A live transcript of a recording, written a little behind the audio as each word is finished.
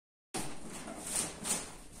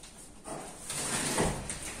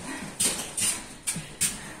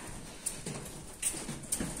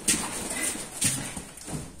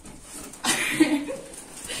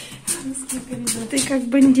Как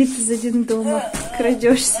бандит из один дома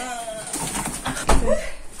крадешься.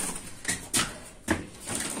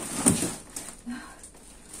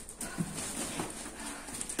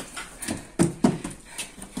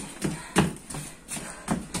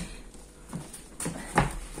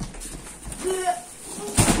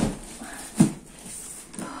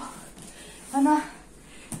 Она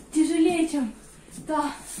тяжелее, чем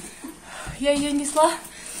та. Я ее несла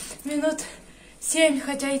минут 7,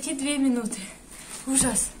 хотя идти 2 минуты.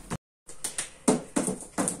 Ужас.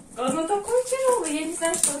 Оно такое тяжелое, я не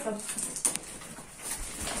знаю, что там.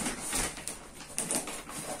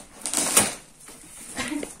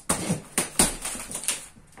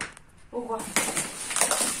 Ого.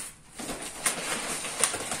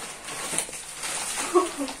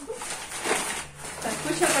 Так,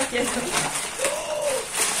 куча пакетов.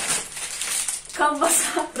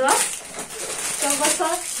 Колбаса. Раз.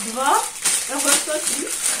 Колбаса. Два. Колбаса. Три.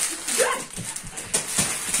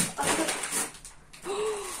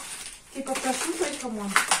 Типа прошу, только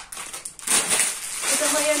мам. Это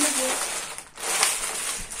моя любовь.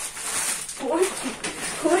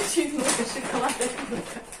 Очень много шоколада.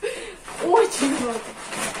 Очень много.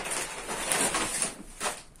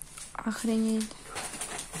 Охренеть.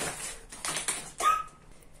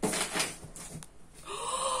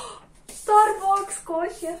 Старбакс,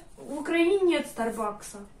 кофе. В Украине нет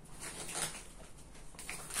Старбакса.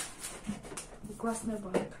 Классная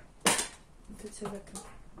банка. Тут все в этом.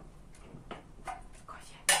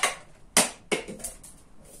 Кофе.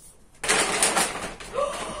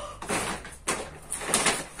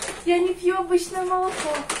 Я не пью обычное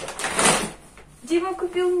молоко. Дима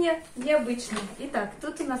купил мне необычное. Итак,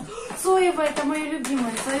 тут у нас соевое, это мое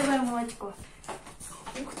любимое, соевое молочко.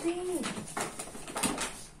 Ух ты!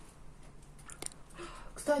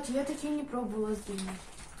 Кстати, я такие не пробовала с Димой.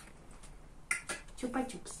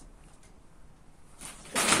 Чупа-чупс.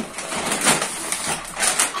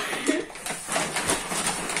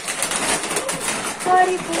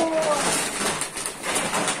 Харибо!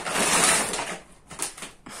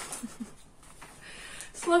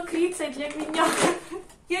 С лакрицей для меня.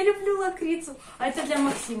 Я люблю лакрицу. А это для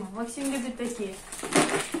Максима. Максим любит такие.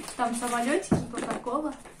 Там самолетики,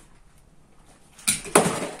 кока-кола.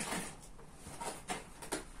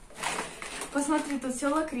 Посмотри, тут все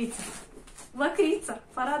лакрица. Лакрица,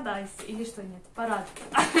 парадайз. Или что нет? Парад.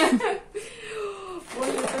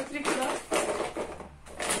 Боже, как прекрасно.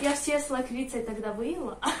 Я все с лакрицей тогда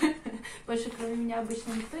выела. Больше кроме меня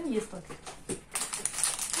обычно никто не ест лакрицу.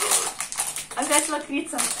 Опять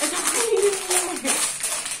лакрица. Это мои любимые.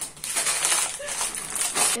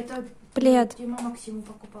 Это Плед. Дима Максиму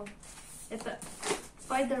покупал. Это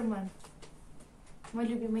Спайдермен. Мой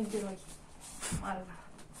любимый герой. Марвел.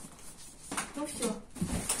 Ну все.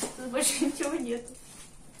 Тут больше ничего нет.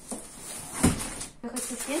 Я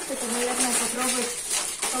хочу съесть, это, наверное, попробовать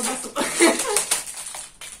колбасу.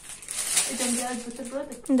 Идем делать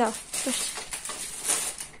бутерброды? Да.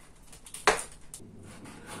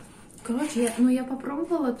 Короче, я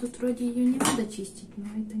попробовала, тут вроде ее не надо чистить, но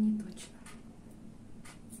это не точно.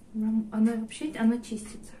 Она вообще, она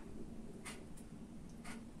чистится.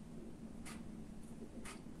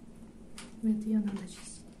 Нет, ее надо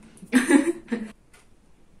чистить.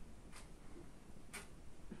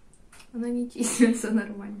 Она не чистится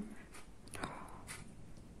нормально.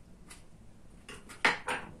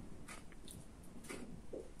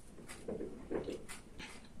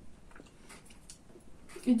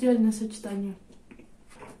 Идеальное сочетание.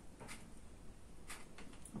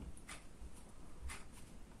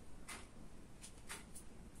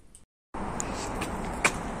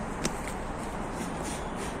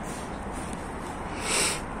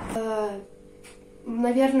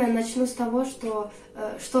 Наверное, начну с того, что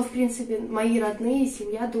в принципе мои родные,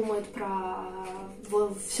 семья думают про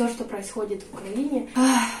все, что происходит в Украине.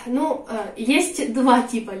 Есть два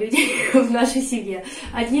типа людей в нашей семье.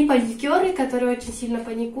 Одни паникеры, которые очень сильно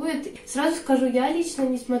паникуют. Сразу скажу, я лично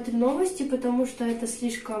не смотрю новости, потому что это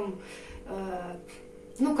слишком,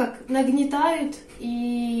 нагнетают,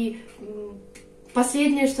 и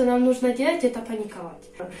последнее, что нам нужно делать, это паниковать.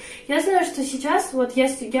 Я знаю, что сейчас, вот я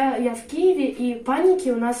в Киеве, и паники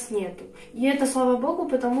у нас нету. И это слава богу,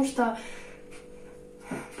 потому что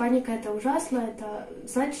паника это ужасно, это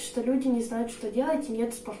значит, что люди не знают, что делать, и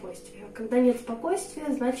нет спокойствия. А когда нет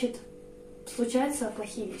спокойствия, значит, случаются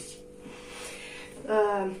плохие вещи.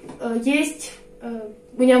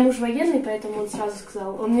 У меня муж военный, поэтому он сразу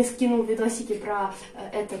сказал, он мне скинул видосики про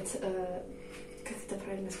как это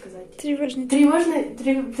правильно сказать?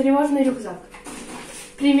 Тревожный рюкзак.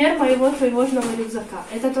 Пример моего тревожного рюкзака.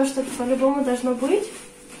 Это то, что по-любому должно быть.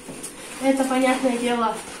 Это, понятное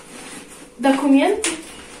дело, документы,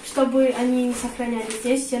 чтобы они не сохранялись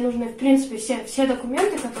здесь. Все нужны, в принципе, все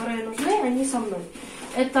документы, которые нужны, они со мной.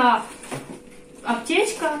 Это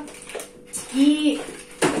аптечка, и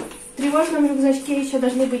в тревожном рюкзачке еще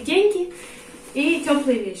должны быть деньги и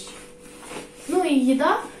теплые вещи. Ну и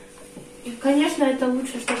еда. И, конечно, это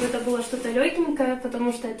лучше, чтобы это было что-то легенькое,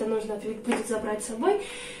 потому что это нужно будет забрать с собой.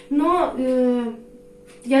 Но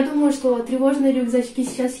я думаю, что тревожные рюкзачки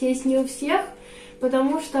сейчас есть не у всех,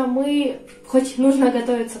 потому что мы, хоть нужно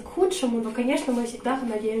готовиться к худшему, но, конечно, мы всегда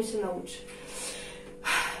надеемся на лучшее.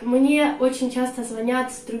 Мне очень часто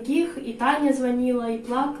звонят с других, и Таня звонила, и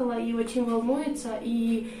плакала, и очень волнуется,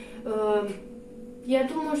 и я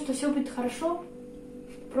думаю, что все будет хорошо,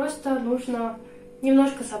 просто нужно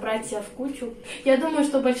немножко собрать себя в кучу. Я думаю,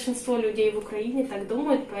 что большинство людей в Украине так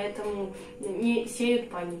думают, поэтому не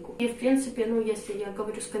сеют панику. И, в принципе, ну, если я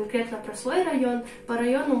говорю конкретно про свой район, по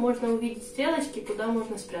району можно увидеть стрелочки, куда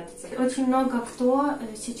можно спрятаться. Очень много кто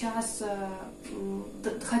сейчас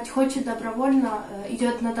хочет добровольно,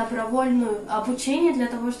 идет на добровольное обучение для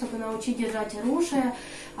того, чтобы научить держать оружие.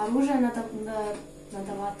 Оружие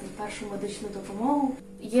надавати першу медичну допомогу.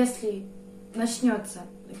 Если начнутся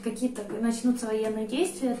военные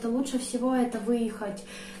действия, то лучше всего это выехать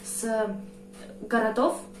с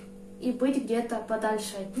городов и быть где-то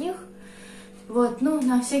подальше от них. Вот, ну,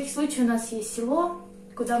 на всякий случай у нас есть село,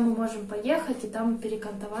 куда мы можем поехать и там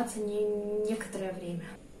перекантоваться некоторое время.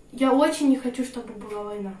 Я очень не хочу, чтобы была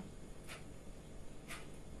война.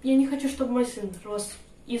 Я не хочу, чтобы мой сын рос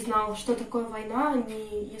и знал, что такое война,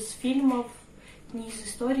 ни из фильмов, ни из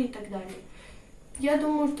истории и так далее. Я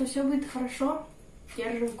думаю, что все будет хорошо.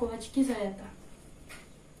 Держим кулачки за это.